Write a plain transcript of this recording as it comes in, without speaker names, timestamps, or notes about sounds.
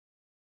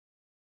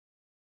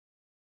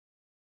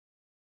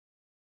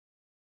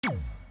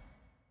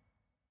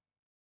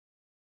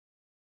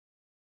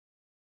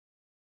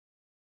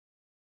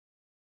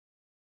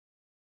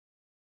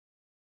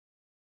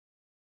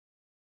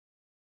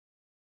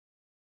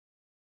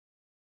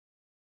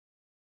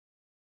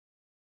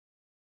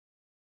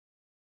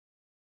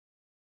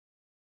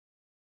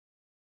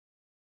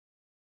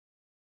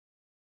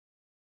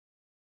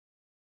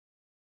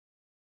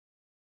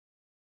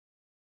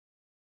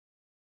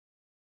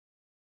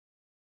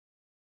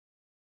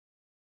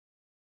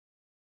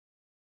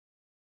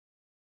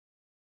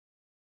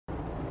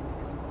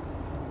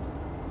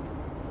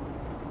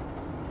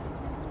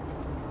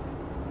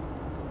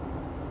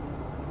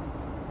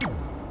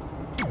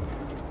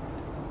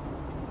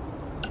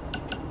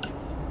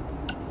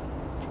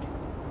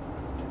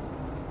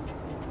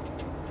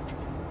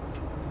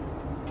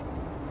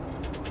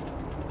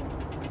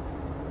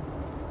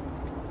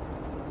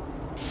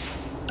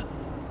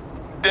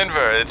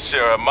Denver, it's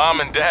your mom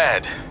and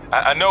dad.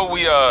 I know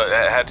we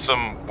had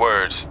some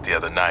words the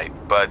other night,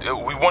 but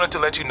we wanted to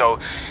let you know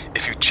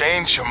if you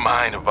change your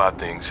mind about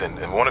things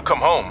and want to come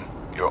home,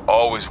 you're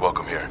always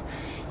welcome here.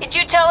 Did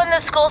you tell him the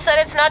school said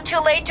it's not too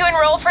late to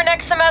enroll for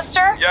next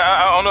semester? Yeah,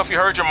 I don't know if you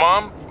heard your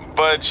mom,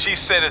 but she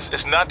said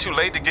it's not too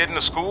late to get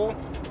into school.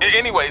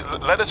 Anyway,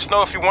 let us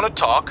know if you want to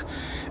talk.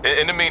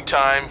 In the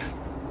meantime,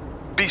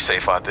 be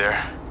safe out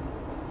there.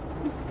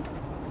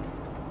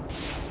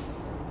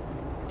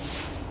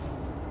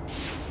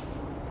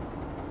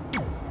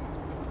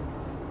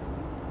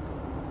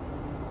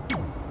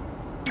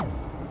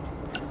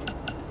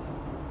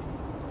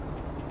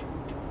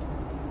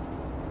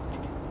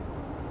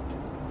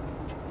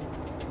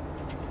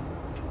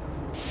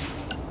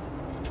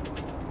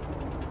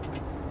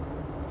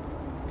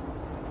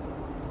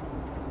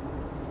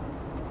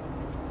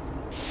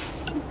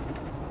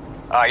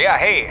 Yeah,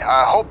 hey,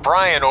 I hope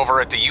Brian over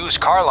at the used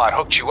car lot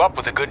hooked you up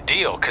with a good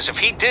deal, because if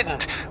he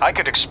didn't, I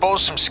could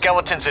expose some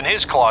skeletons in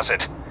his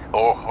closet.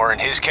 Or in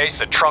his case,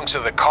 the trunks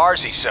of the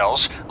cars he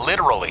sells.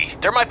 Literally,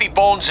 there might be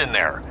bones in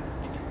there.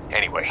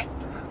 Anyway,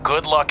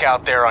 good luck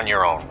out there on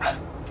your own.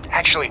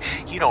 Actually,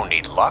 you don't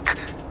need luck.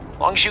 As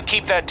long as you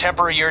keep that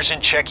temper of yours in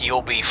check,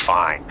 you'll be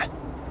fine.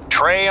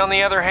 Trey, on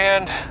the other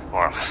hand,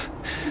 well,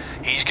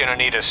 he's gonna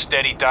need a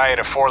steady diet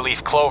of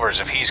 4-leaf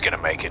clovers if he's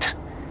gonna make it.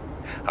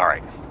 All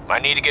right. I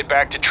need to get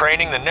back to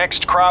training the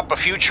next crop of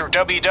future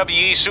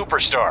WWE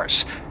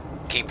superstars.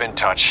 Keep in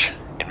touch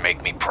and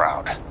make me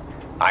proud.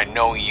 I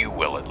know you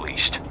will, at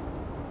least.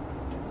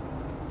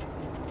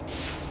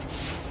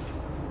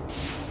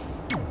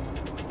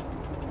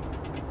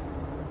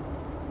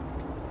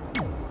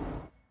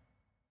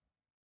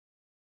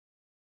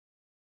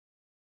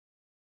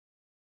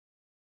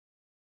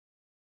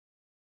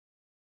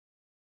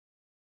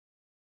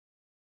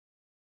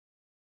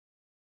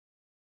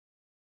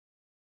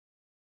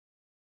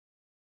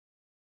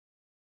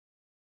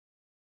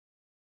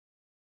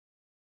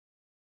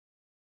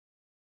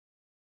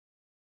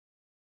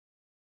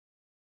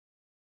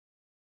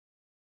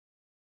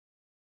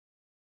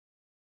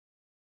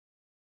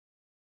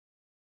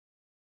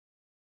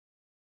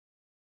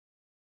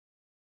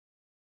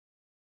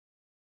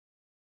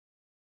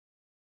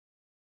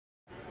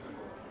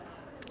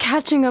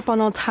 Catching up on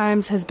old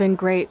times has been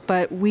great,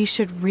 but we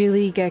should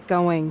really get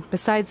going.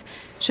 Besides,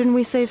 shouldn't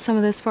we save some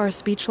of this for our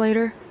speech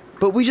later?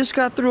 But we just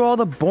got through all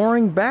the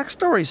boring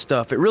backstory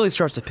stuff. It really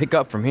starts to pick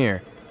up from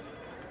here.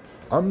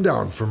 I'm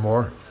down for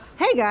more.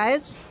 Hey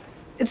guys,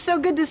 it's so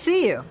good to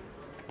see you.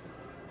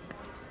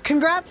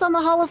 Congrats on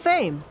the Hall of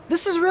Fame.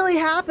 This is really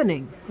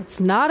happening. It's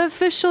not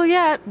official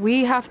yet.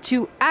 We have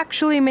to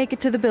actually make it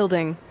to the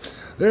building.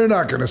 They're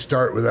not gonna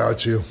start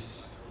without you.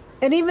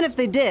 And even if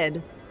they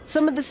did,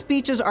 some of the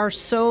speeches are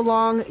so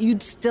long,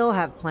 you'd still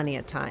have plenty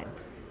of time.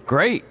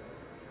 Great.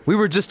 We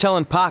were just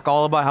telling Pac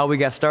all about how we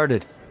got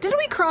started. Didn't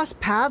we cross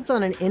paths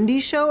on an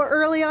indie show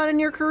early on in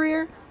your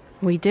career?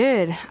 We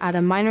did, at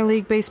a minor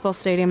league baseball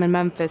stadium in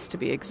Memphis, to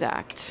be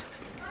exact.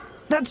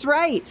 That's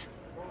right.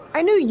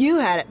 I knew you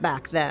had it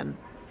back then.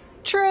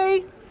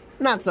 Trey,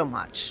 not so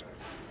much.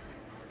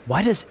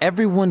 Why does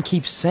everyone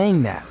keep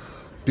saying that?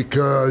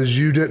 Because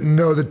you didn't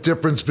know the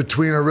difference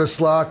between a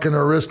wrist lock and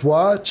a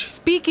wristwatch?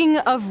 Speaking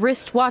of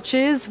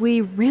wristwatches,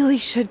 we really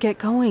should get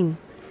going.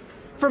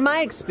 From my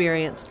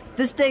experience,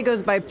 this day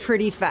goes by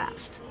pretty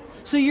fast.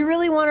 So you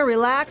really want to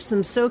relax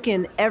and soak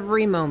in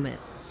every moment.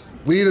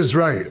 Lita's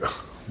right.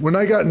 When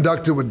I got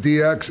inducted with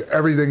DX,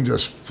 everything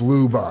just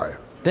flew by.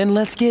 Then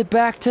let's get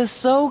back to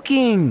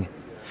soaking.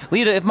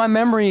 Lita, if my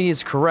memory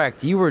is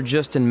correct, you were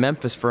just in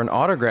Memphis for an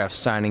autograph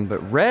signing,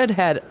 but Red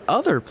had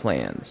other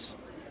plans.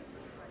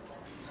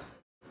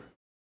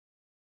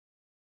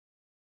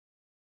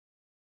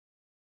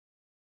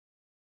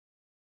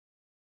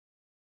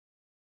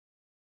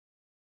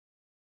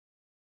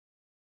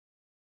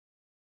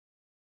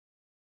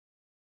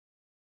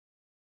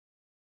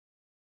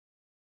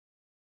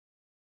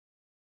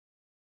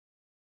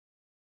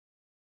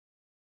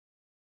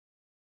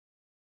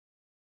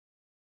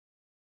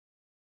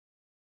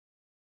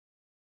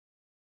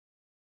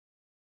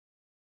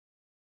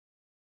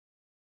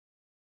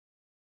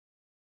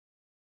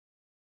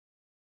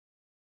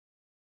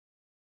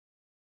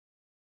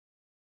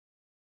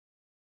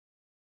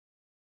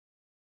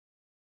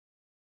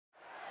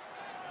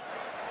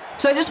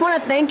 So I just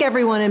want to thank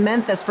everyone in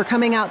Memphis for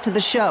coming out to the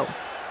show.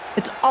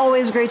 It's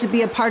always great to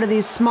be a part of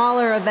these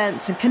smaller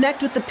events and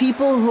connect with the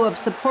people who have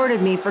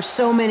supported me for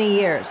so many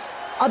years.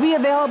 I'll be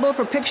available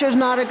for pictures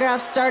and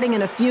autographs starting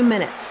in a few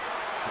minutes.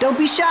 Don't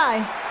be shy.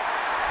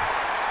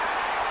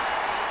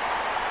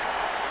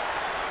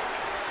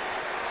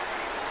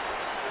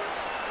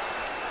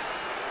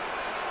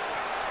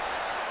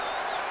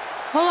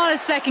 Hold on a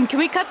second, can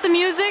we cut the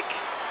music?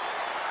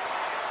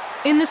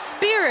 In the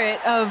spirit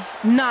of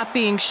not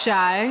being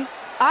shy,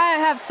 I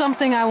have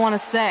something I want to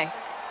say.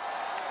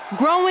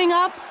 Growing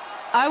up,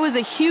 I was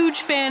a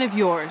huge fan of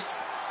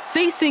yours.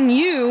 Facing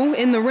you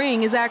in the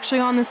ring is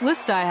actually on this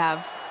list I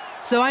have.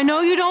 So I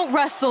know you don't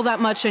wrestle that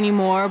much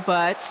anymore,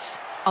 but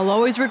I'll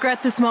always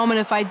regret this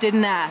moment if I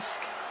didn't ask.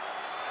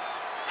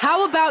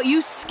 How about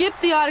you skip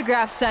the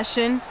autograph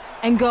session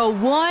and go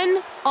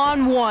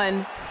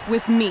one-on-one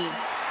with me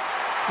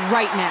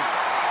right now?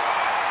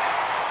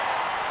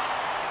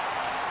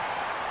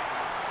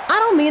 I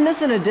don't mean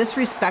this in a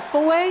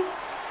disrespectful way,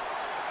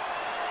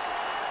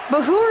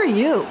 but who are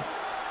you?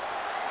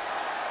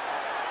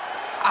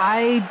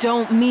 I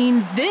don't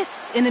mean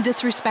this in a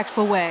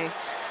disrespectful way,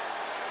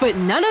 but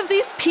none of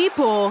these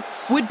people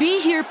would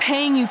be here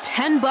paying you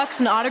 $10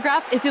 an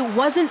autograph if it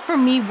wasn't for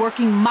me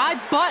working my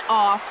butt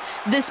off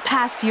this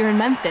past year in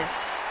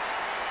Memphis.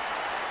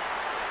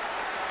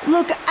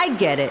 Look, I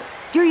get it.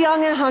 You're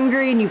young and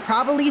hungry, and you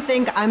probably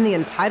think I'm the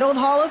entitled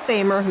Hall of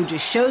Famer who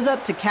just shows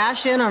up to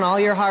cash in on all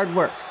your hard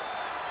work.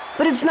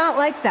 But it's not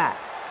like that.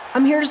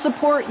 I'm here to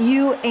support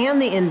you and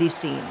the indie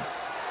scene.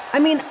 I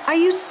mean, I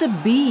used to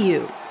be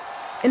you.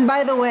 And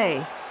by the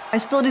way, I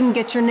still didn't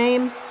get your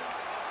name.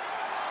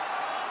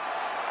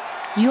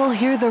 You'll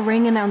hear the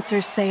ring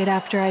announcers say it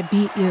after I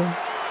beat you.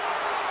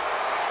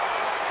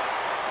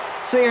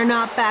 So you're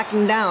not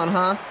backing down,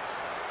 huh?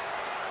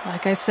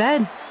 Like I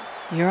said,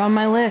 you're on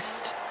my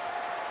list.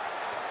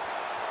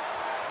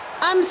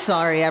 I'm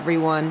sorry,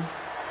 everyone.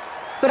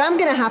 But I'm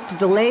gonna have to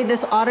delay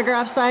this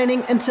autograph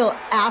signing until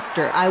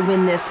after I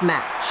win this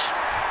match.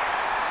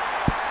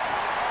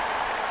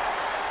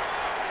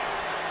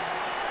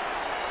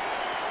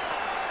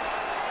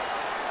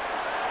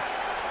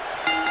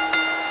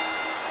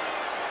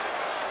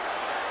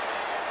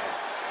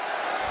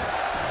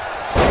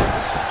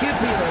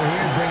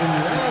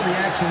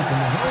 From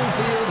the home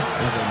field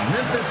of the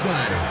Memphis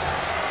Sliders.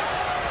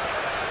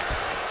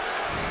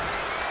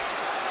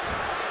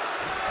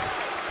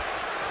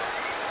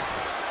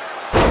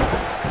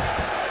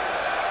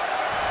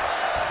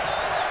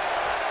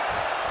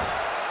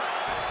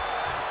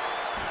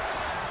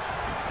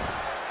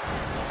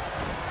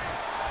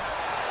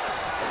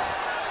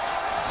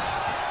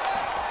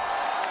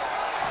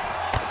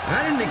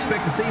 I didn't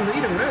expect to see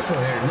Lita wrestle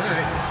here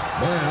tonight,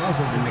 but I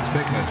also didn't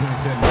expect my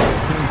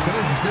 27-year-old twin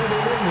sons to still be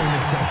living on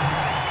this something.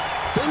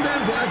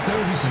 Sometimes life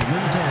throws you some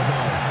real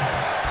curveballs.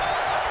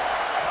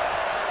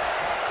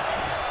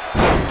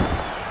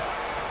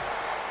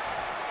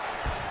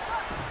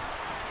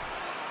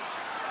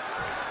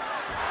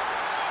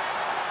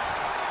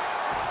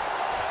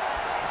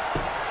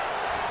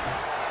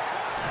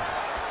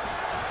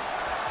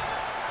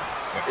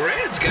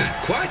 Red's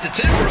got quite the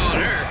temper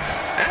on her.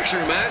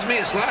 Actually reminds me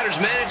of Sliders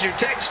manager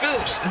Tex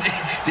Phillips.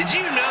 Did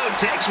you know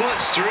Tex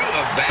once threw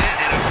a bat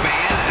at a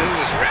fan who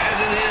was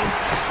razzing him?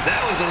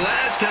 That was the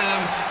last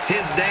time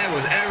his dad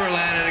was ever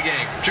allowed in a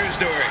game. True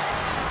story.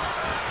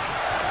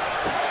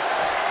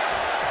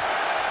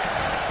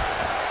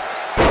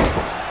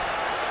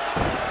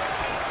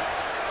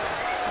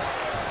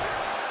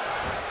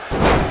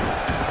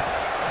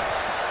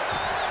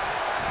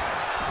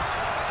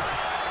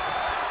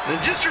 And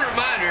just a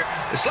reminder,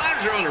 the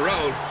Sliders are on the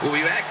road. We'll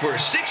be back for a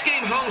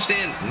 6-game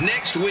homestand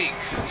next week.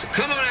 So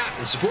come on out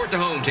and support the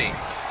home team.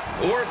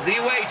 Or the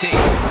away team.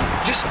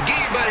 Just get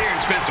your butt here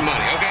and spend some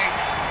money, okay?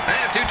 I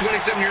have 2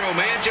 27-year-old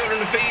man children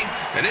to feed,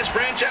 and this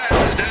franchise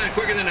is dying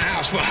quicker than a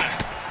house fire.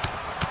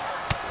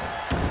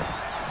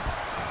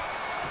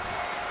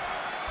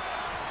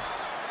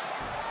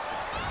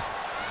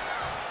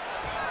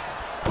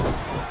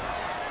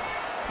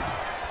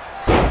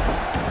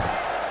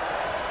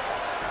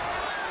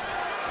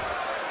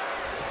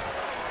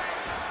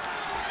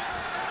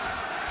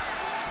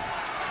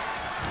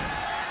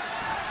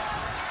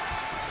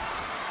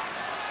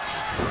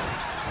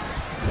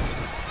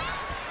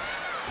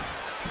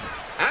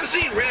 I've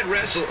seen Red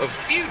wrestle a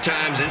few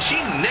times, and she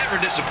never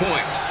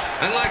disappoints.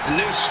 Unlike the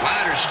new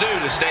slider stew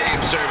the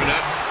stadium's serving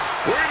up.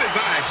 Word of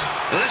advice,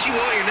 unless you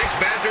want your next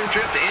bathroom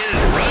trip to end in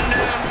a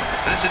rundown,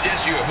 I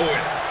suggest you avoid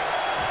it.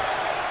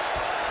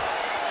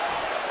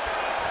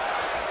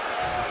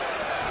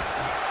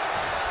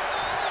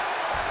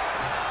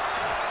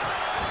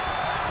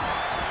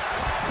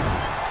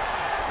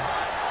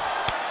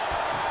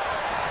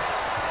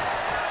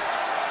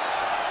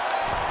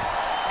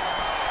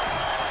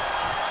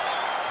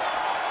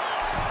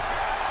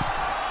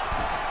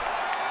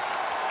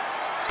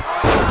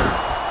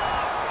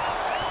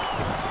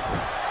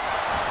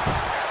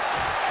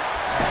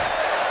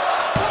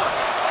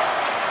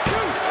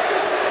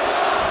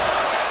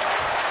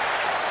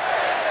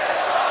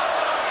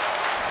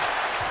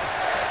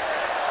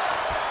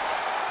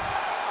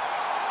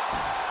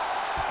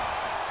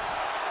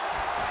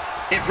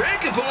 If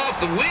Red can pull off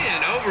the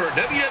win over a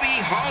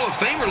WWE Hall of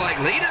Famer like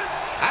Lita,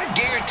 I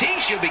guarantee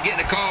she'll be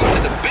getting a call to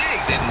the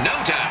bigs in no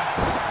time.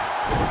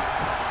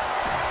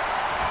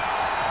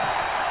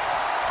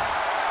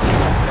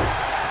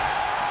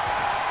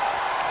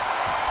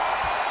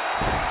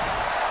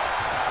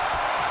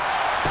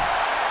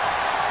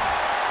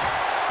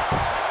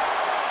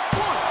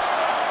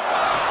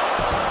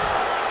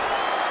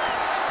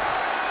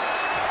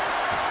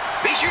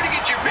 Be sure to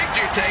get your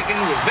picture taken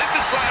with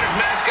Memphis Sliders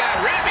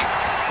mascot Remy.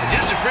 And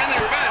just a friendly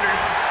reminder,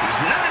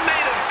 he's not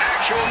made of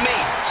actual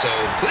meat, so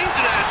please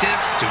do not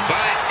attempt to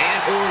bite and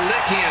or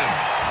lick him.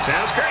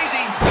 Sounds crazy,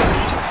 but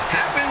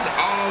happens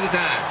all all the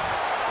time.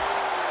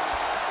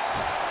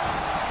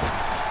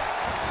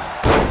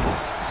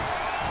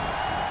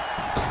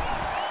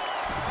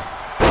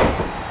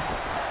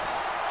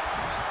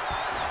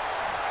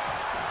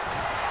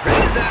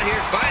 Red is out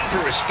here fighting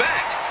for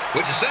respect,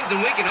 which is something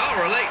we can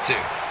all relate to.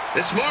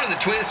 This morning, the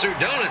twins threw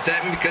donuts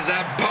at me because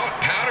I bought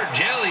powdered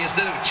jelly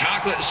instead of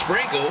chocolate and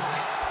sprinkle.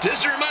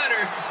 Just a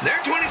reminder,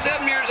 they're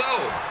 27 years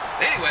old.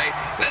 Anyway,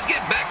 let's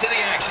get back to the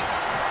action.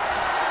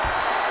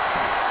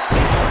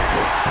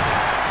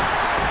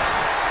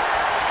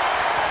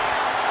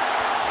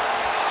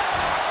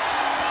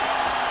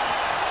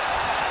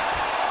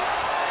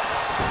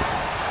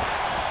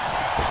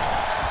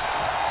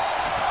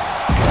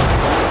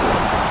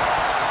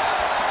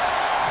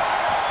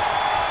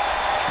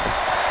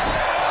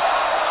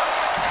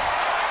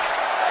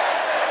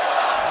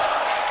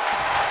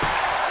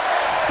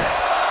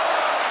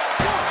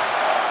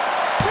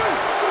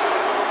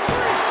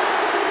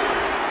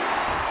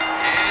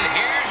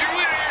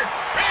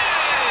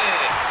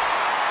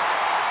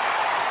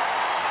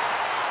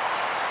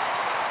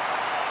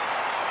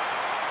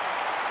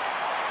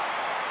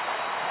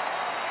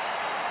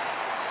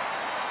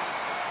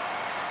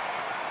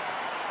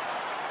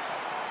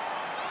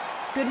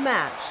 Good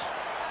match,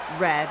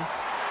 Red.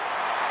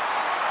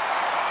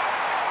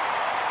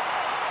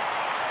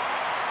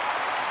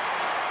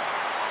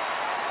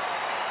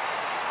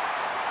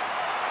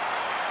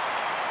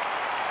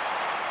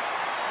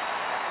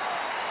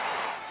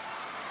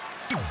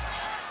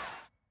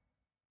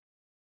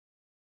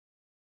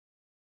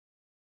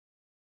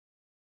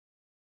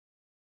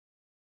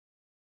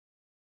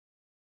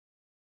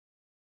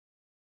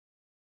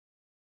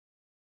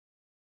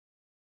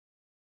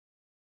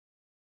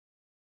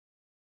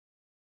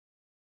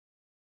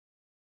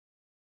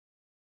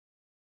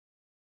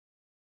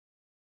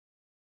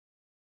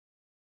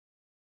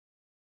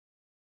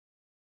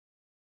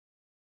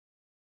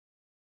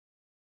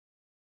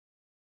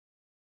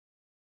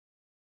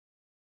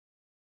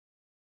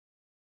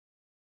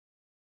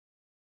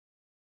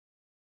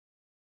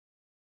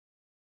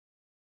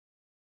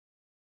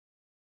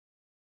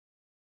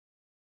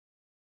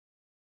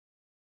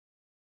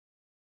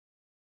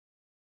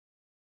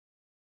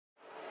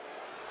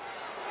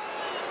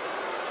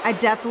 I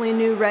definitely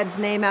knew Red's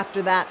name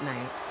after that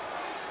night.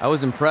 I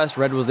was impressed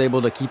Red was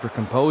able to keep her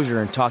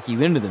composure and talk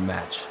you into the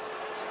match.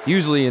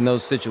 Usually in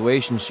those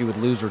situations, she would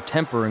lose her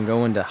temper and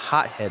go into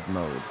hothead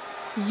mode.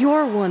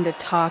 You're one to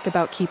talk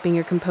about keeping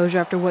your composure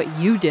after what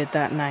you did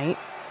that night.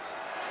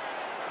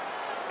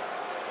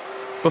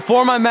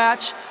 Before my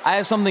match, I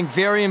have something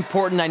very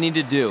important I need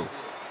to do.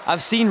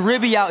 I've seen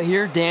Ribby out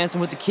here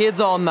dancing with the kids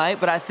all night,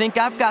 but I think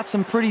I've got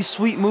some pretty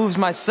sweet moves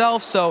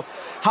myself, so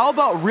how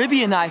about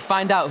Ribby and I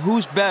find out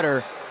who's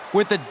better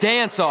with the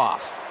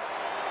dance-off?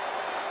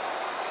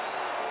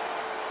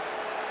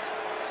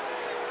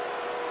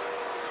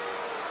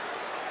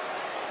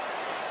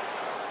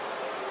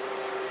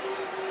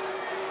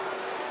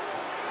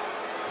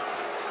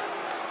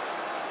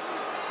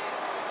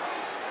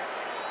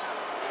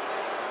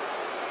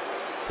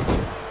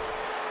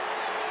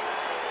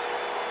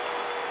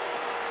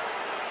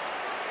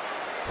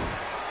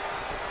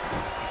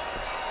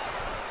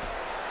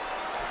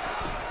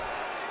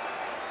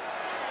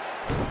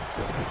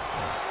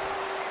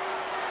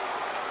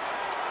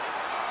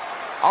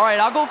 All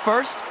right, I'll go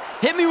first.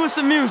 Hit me with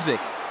some music.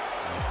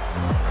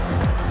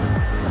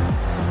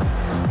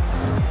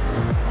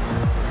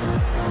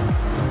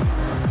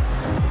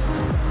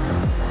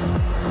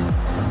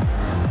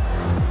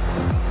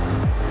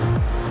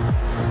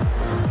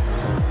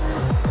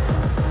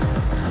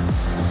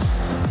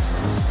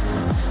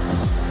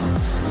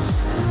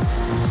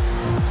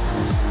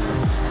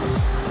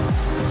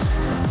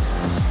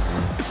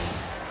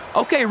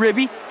 Okay,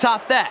 Ribby,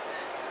 top that.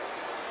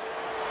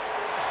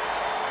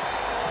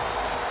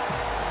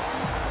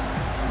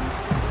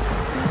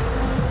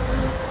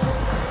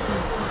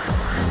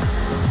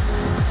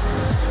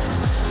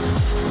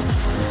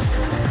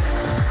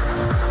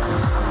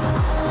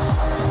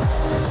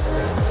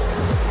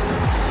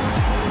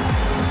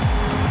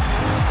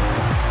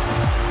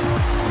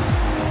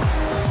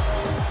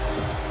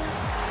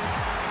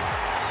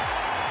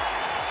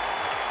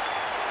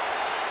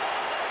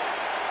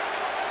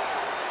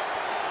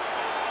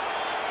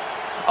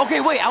 Okay,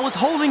 wait, I was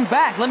holding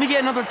back. Let me get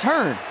another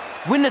turn.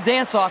 Win the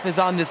dance-off is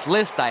on this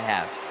list I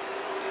have.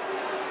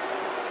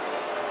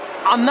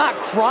 I'm not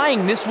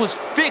crying. This was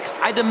fixed.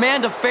 I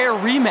demand a fair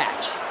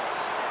rematch.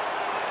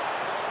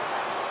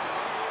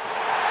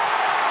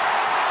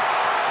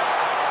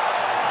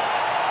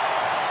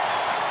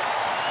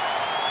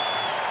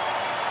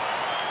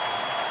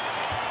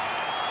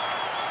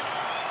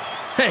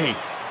 Hey,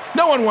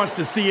 no one wants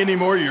to see any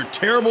more of your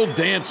terrible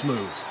dance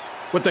moves.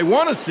 What they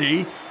want to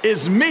see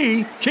is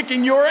me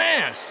kicking your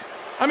ass.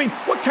 I mean,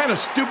 what kind of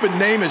stupid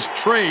name is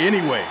Trey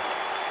anyway?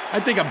 I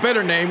think a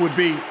better name would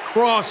be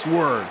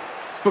Crossword,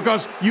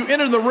 because you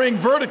enter the ring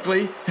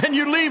vertically and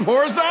you leave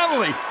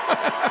horizontally.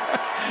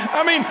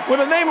 I mean, with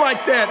a name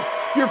like that,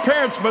 Your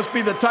parents must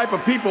be the type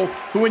of people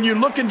who, when you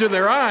look into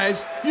their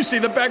eyes, you see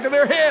the back of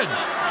their heads.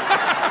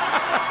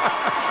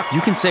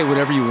 You can say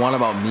whatever you want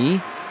about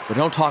me, but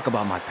don't talk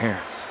about my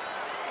parents.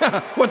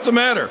 What's the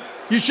matter?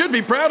 You should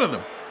be proud of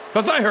them,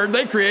 because I heard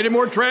they created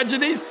more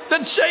tragedies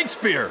than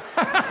Shakespeare.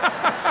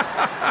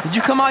 Did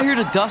you come out here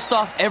to dust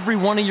off every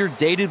one of your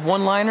dated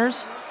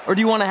one-liners? Or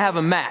do you want to have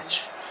a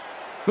match?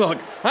 Look,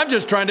 I'm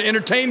just trying to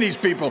entertain these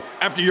people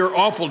after your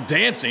awful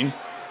dancing.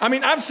 I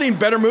mean, I've seen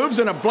better moves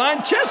in a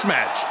blind chess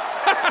match.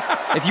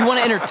 If you want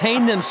to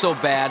entertain them so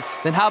bad,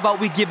 then how about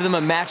we give them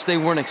a match they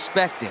weren't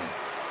expecting?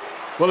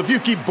 Well, if you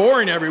keep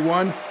boring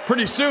everyone,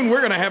 pretty soon we're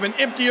going to have an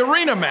empty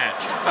arena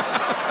match.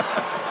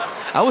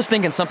 I was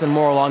thinking something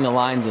more along the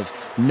lines of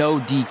no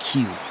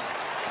DQ.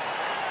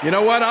 You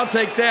know what? I'll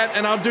take that,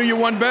 and I'll do you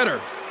one better.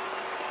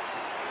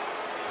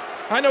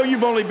 I know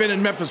you've only been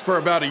in Memphis for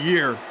about a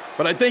year,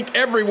 but I think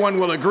everyone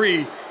will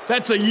agree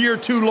that's a year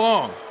too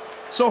long.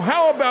 So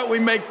how about we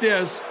make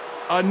this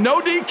a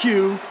no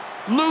DQ,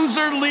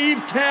 loser leave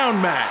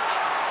town match?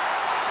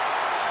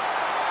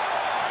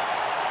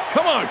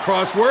 Come on,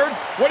 Crossword.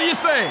 What do you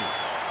say?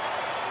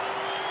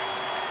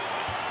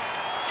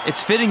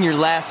 It's fitting your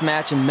last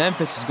match in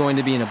Memphis is going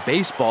to be in a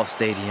baseball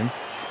stadium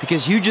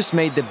because you just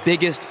made the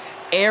biggest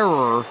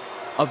error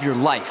of your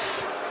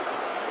life.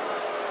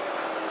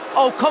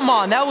 Oh, come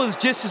on, that was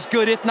just as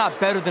good, if not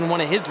better, than one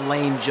of his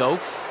lame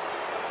jokes.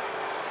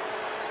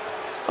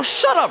 Oh,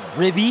 shut up,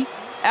 Ribby.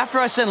 After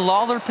I send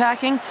Lawler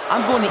packing,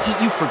 I'm going to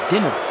eat you for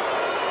dinner.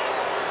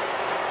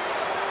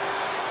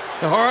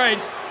 All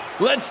right,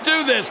 let's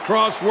do this,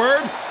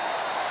 Crossword.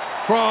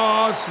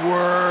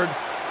 Crossword,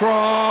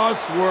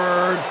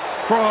 crossword,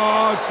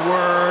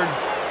 crossword.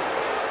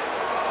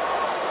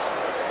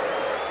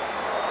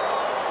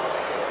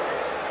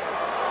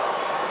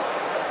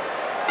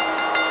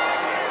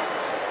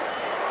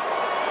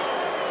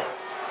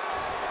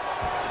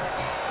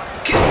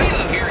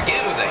 Here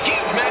again with a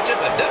huge matchup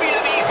of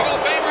WWE Hall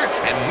of Famer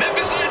and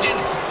Memphis legend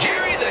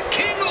Jerry the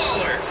King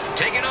Lawler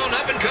taking on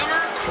up-and-comer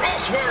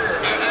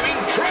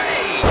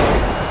Trey.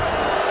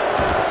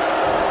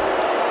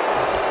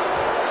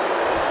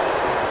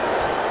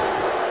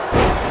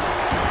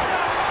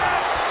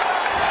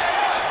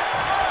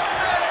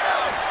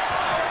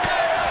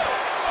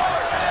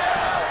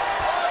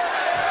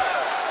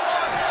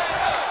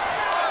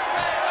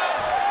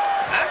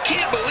 I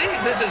can't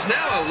believe this is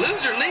now a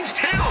loser leaves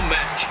town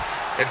match.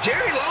 If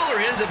Jerry Lawler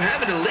ends up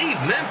having to leave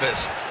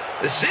Memphis,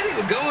 the city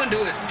would go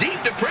into a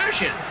deep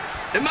depression,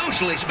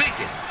 emotionally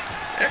speaking.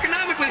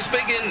 Economically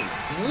speaking,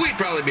 we'd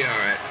probably be all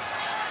right.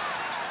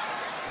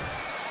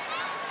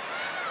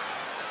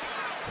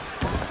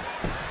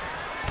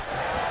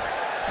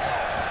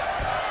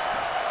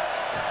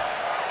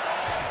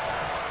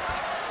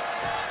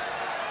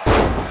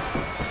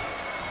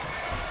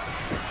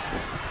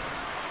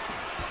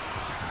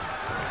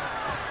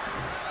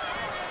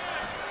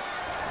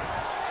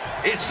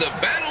 It's the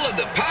battle of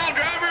the pile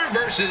driver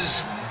versus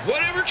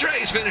whatever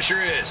Trey's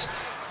finisher is.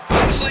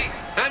 Honestly,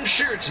 I'm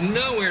sure it's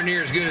nowhere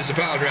near as good as the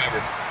pile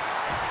driver.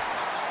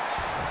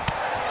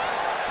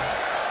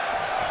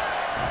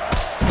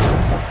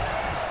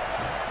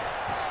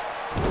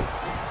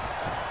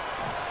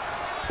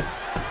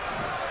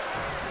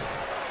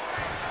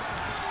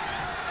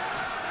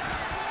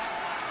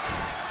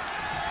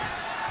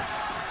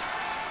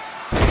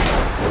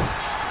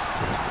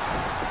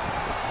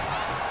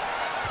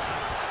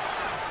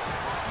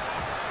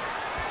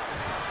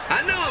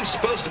 I know I'm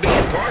supposed to be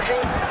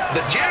impartial,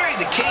 but Jerry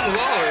the King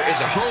Lawler is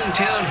a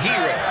hometown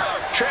hero.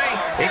 Trey,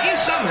 if you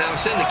somehow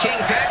send the King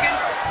packing,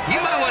 you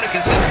might want to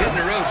consider hitting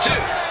the road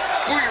too,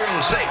 for your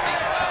own safety.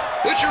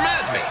 Which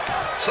reminds me,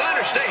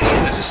 Slaughter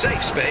Stadium is a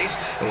safe space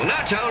and will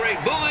not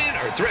tolerate bullying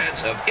or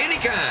threats of any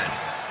kind.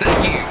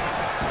 Thank you.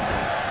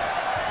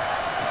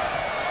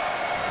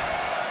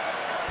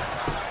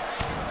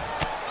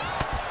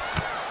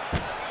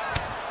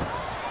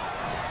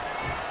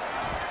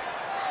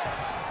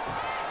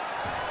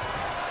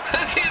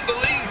 I can't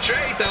believe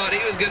Trey thought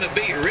he was going to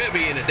beat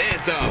Ribby in a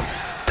dance-off.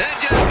 That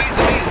just means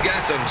he's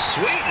got some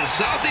sweet and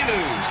saucy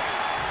moves.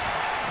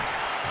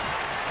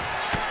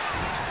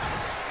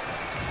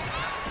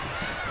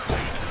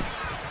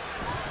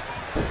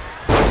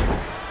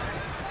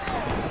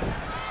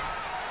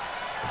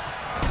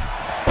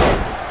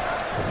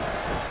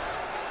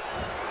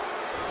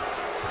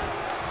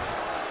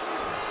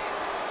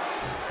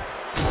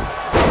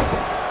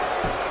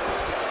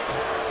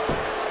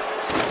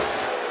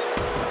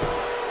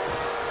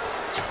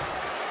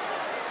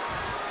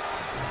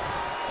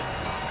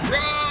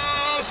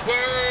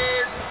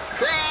 Crossword,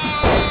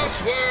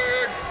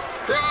 crossword,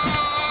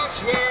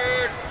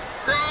 crossword,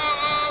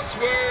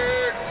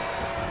 crossword.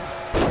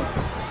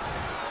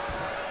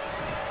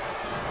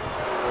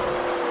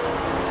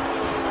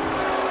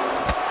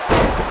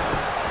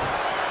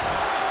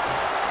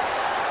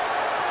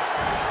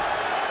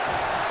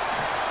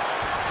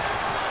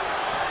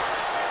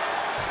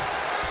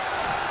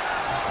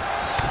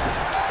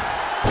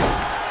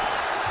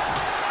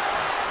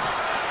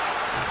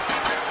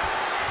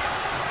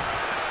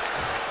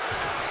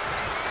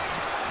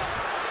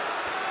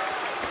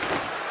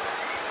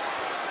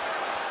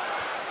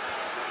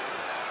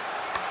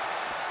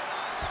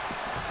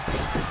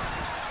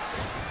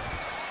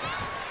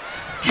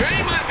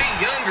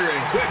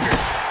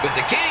 but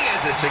the King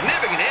has a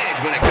significant edge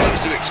when it comes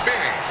to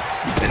experience,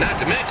 and not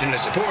to mention the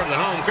support of the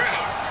home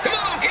crowd. Come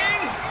on,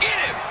 King! Get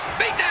him!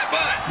 Beat that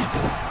butt!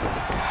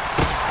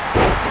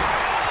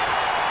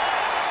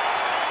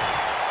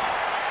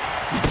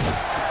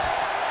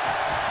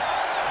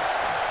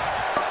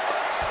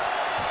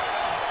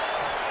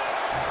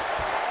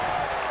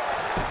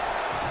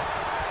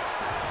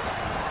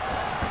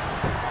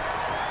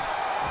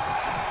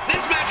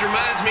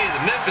 Reminds me of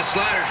the Memphis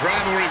Sliders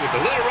rivalry with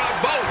the Little Rock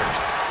Boulders.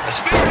 A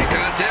spirited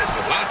contest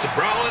with lots of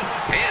brawling,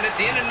 and at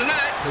the end of the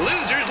night, the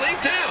losers leave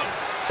town.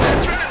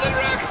 That's right,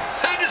 Little Rock.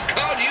 I just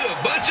called you a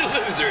bunch of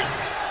losers.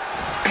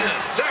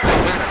 Sorry,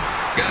 might have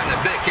gotten a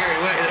bit carried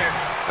away there.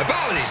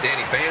 Apologies to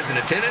any fans in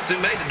attendance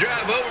who made the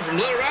drive over from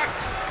Little Rock.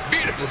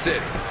 Beautiful city.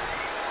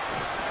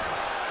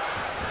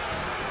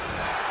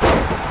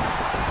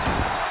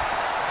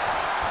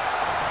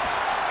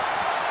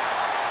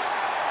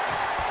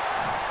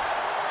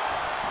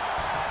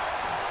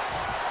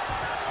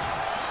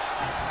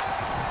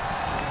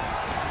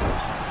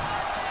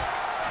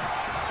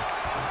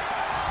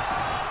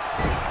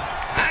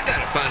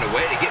 Find a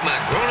way to get my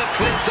grown-up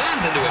twin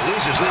sons into a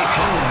Losers League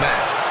home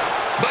match.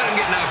 But I'm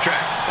getting off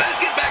track. Let's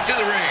get back to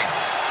the ring.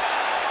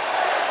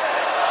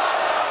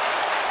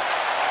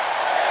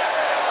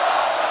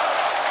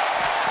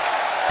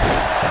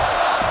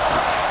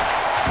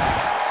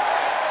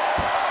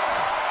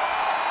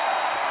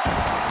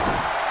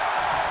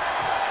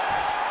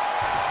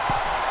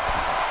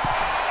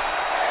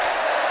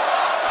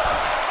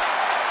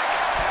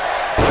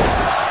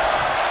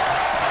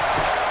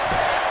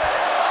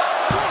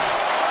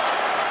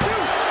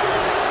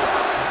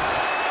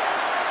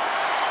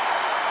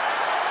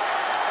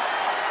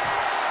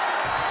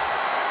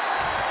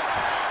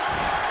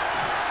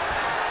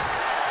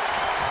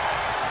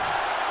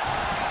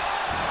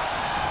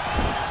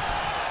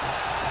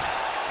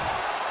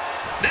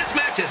 This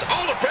match has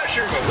all the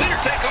pressure of a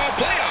winner-take-all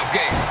playoff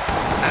game.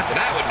 Not that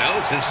I would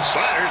know, since the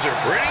Sliders are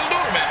perennial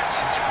doormats.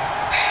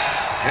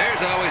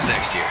 There's always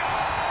next year.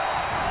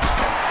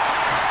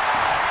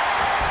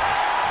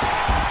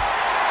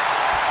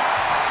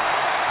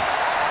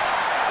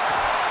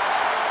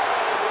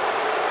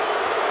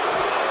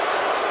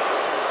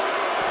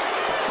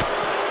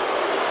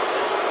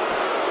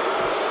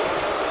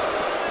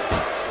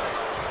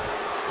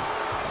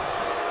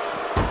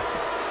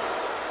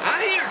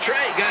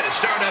 Trey got his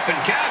start up in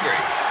Calgary,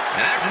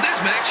 and after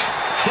this match,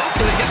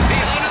 hopefully he'll be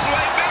on his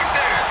way back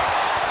there.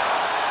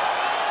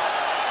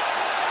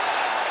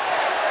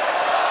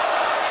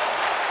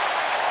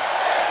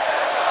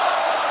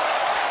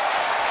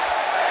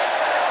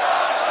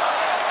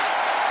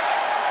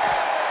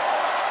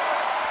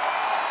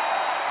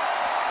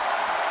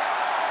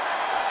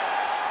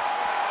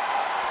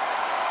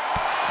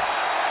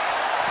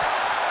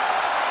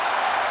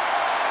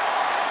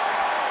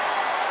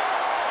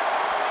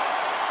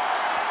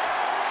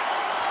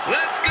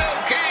 Let's go,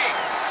 King!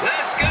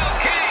 Let's go,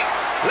 King!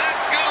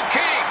 Let's go,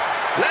 King!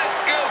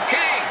 Let's go,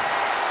 King!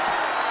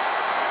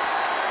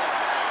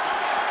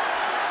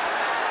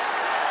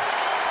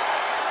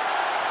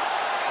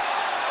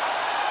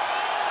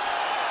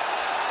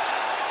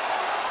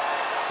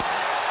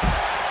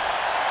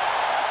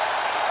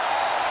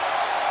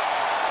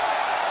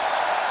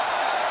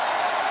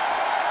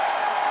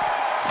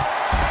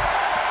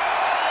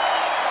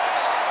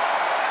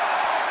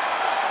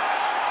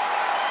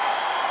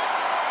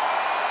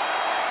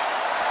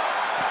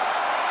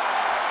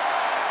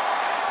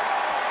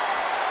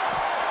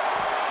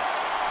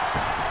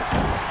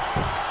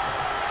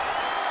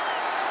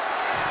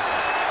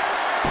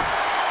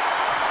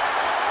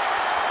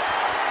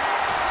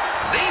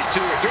 These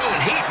two are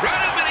throwing heat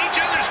right up in each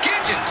other's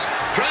kitchens,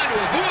 trying to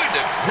avoid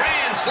the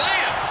Grand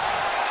Slam.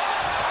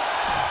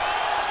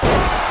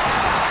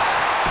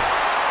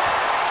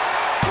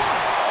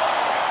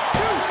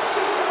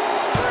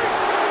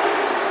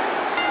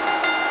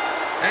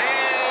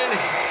 And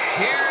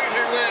here's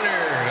your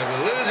winner of the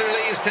Loser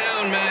Leaves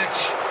Town match,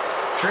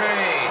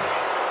 Trey.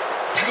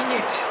 Dang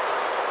it.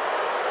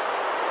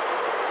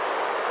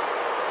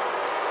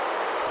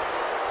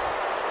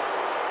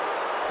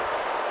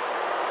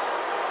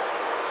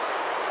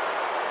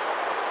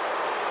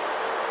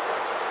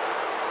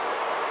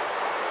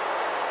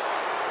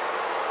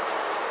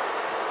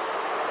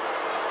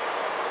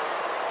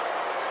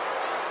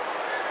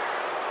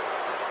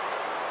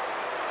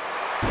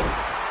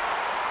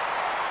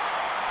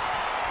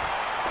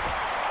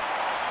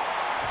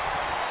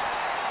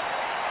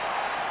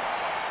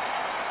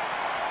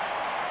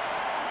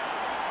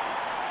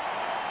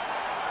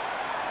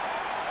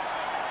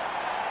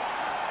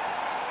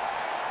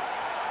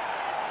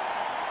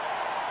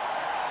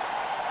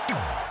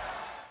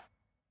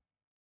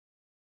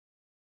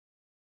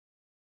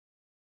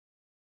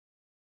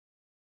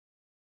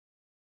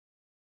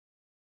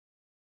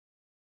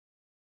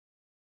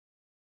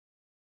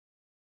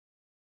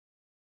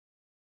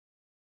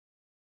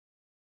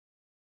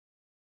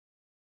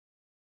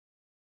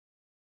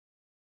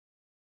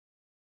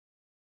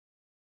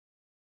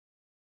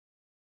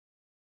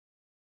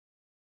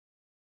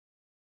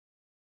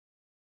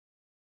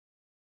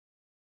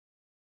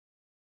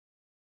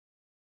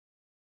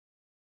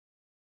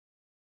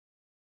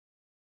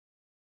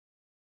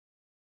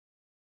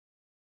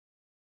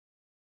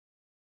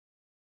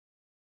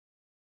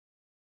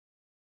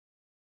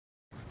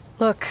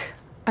 Look,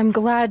 I'm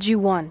glad you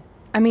won.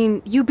 I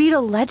mean, you beat a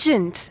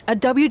legend, a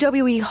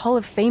WWE Hall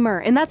of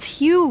Famer, and that's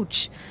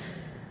huge.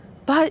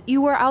 But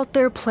you were out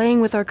there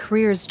playing with our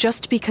careers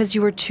just because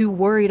you were too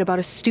worried about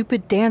a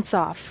stupid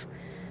dance-off,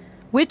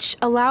 which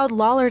allowed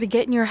Lawler to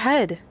get in your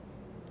head.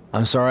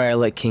 I'm sorry I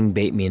let King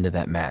bait me into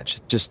that match.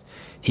 Just,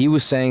 he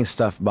was saying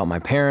stuff about my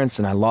parents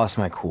and I lost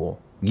my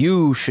cool.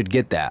 You should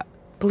get that.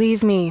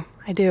 Believe me,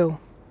 I do.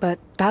 But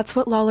that's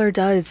what Lawler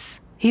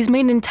does. He's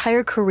made an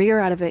entire career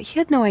out of it. He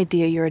had no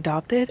idea you're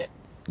adopted.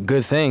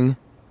 Good thing.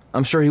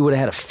 I'm sure he would have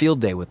had a field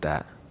day with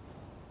that.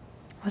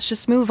 Let's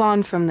just move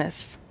on from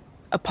this.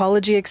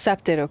 Apology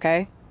accepted,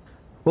 okay?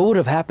 What would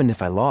have happened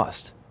if I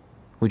lost?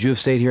 Would you have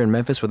stayed here in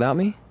Memphis without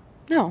me?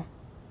 No.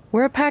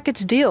 We're a package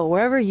deal.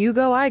 Wherever you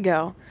go, I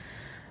go.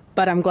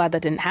 But I'm glad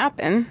that didn't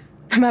happen.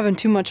 I'm having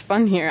too much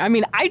fun here. I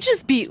mean, I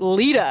just beat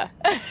Lita.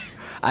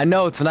 I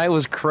know, tonight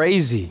was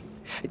crazy.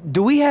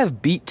 Do we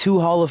have beat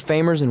 2 Hall of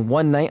Famers in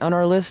one night on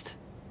our list?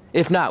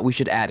 If not, we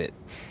should add it.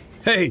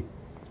 Hey,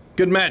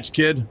 good match,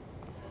 kid.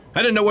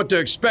 I didn't know what to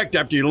expect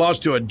after you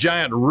lost to a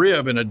giant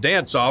rib in a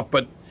dance-off,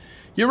 but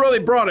you really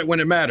brought it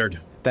when it mattered.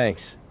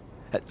 Thanks.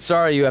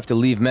 Sorry you have to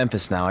leave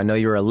Memphis now. I know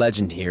you're a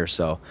legend here,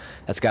 so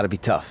that's gotta be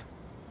tough.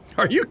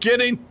 Are you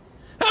kidding?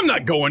 I'm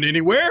not going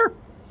anywhere.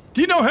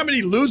 Do you know how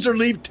many loser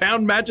leave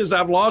town matches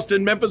I've lost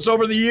in Memphis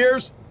over the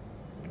years?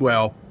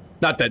 Well,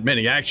 not that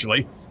many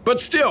actually,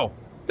 but still,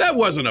 that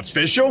wasn't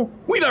official.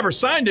 We never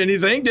signed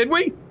anything, did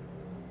we?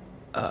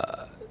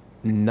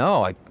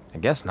 No, I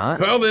guess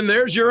not. Well, then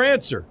there's your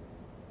answer.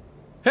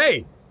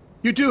 Hey,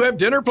 you two have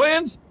dinner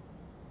plans?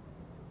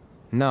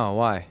 No,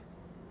 why?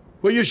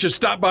 Well, you should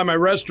stop by my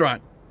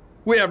restaurant.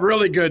 We have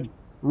really good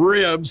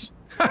ribs.